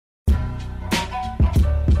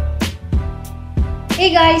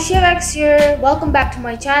Hey guys, ShivHax here. Welcome back to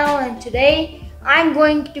my channel, and today I'm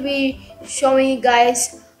going to be showing you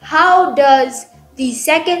guys how does the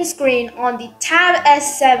second screen on the Tab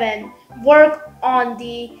S7 work on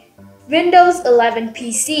the Windows 11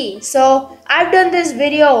 PC. So I've done this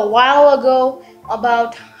video a while ago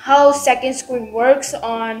about how second screen works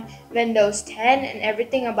on Windows 10 and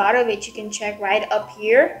everything about it, which you can check right up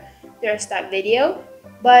here. There's that video.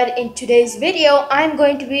 But in today's video, I'm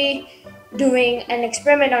going to be doing an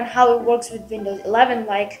experiment on how it works with Windows 11.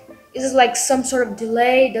 Like, is it like some sort of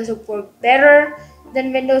delay? Does it work better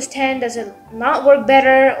than Windows 10? Does it not work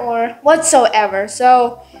better or whatsoever?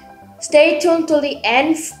 So stay tuned till the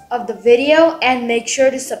end of the video and make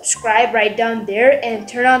sure to subscribe right down there and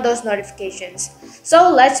turn on those notifications. So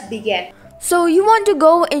let's begin. So you want to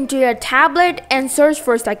go into your tablet and search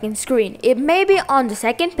for second screen. It may be on the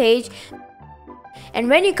second page. And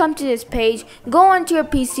when you come to this page, go onto your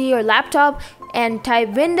PC or laptop and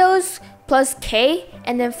type Windows plus K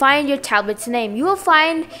and then find your tablet's name. You will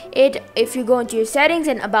find it if you go into your settings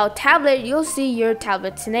and about tablet, you'll see your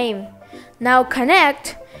tablet's name. Now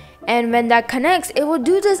connect, and when that connects, it will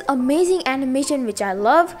do this amazing animation which I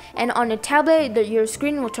love, and on your tablet, your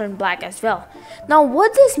screen will turn black as well. Now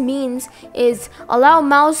what this means is allow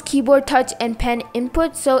mouse, keyboard, touch, and pen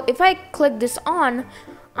input. So if I click this on,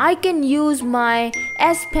 I can use my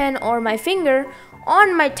S Pen or my finger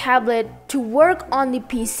on my tablet to work on the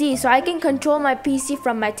PC. So I can control my PC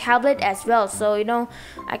from my tablet as well. So,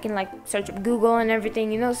 I can like search up Google and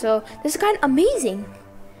everything, so this is kind of amazing.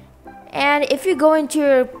 And if you go into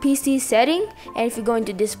your PC setting and if you go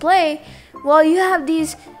into display, well, you have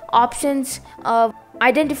these options of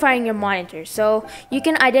identifying your monitor. So you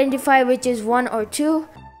can identify which is 1 or 2.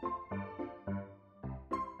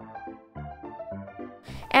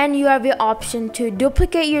 And you have the option to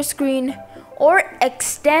duplicate your screen or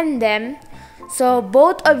extend them. So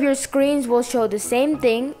both of your screens will show the same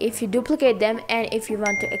thing if you duplicate them, and if you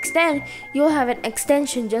want to extend, you'll have an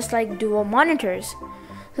extension just like dual monitors.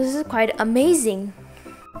 So this is quite amazing.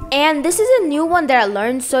 And this is a new one that I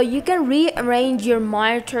learned, so you can rearrange your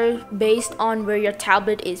monitor based on where your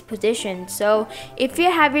tablet is positioned. So if you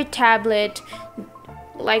have your tablet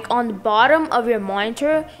like on the bottom of your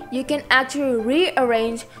monitor, you can actually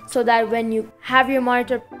rearrange so that when you have your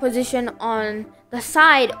monitor position on the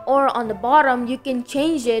side or on the bottom, you can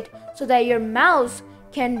change it so that your mouse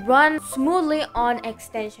can run smoothly on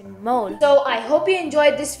extension mode. So I hope you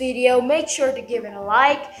enjoyed this video. Make sure to give it a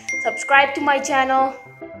like, subscribe to my channel,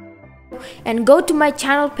 and go to my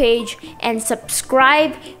channel page and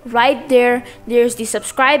subscribe right there. There's the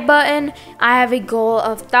subscribe button. I have a goal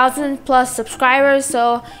of 1,000+ subscribers,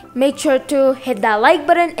 so make sure to hit that like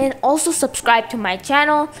button and also subscribe to my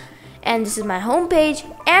channel. And this is my homepage,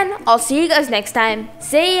 and I'll see you guys next time.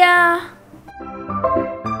 See ya.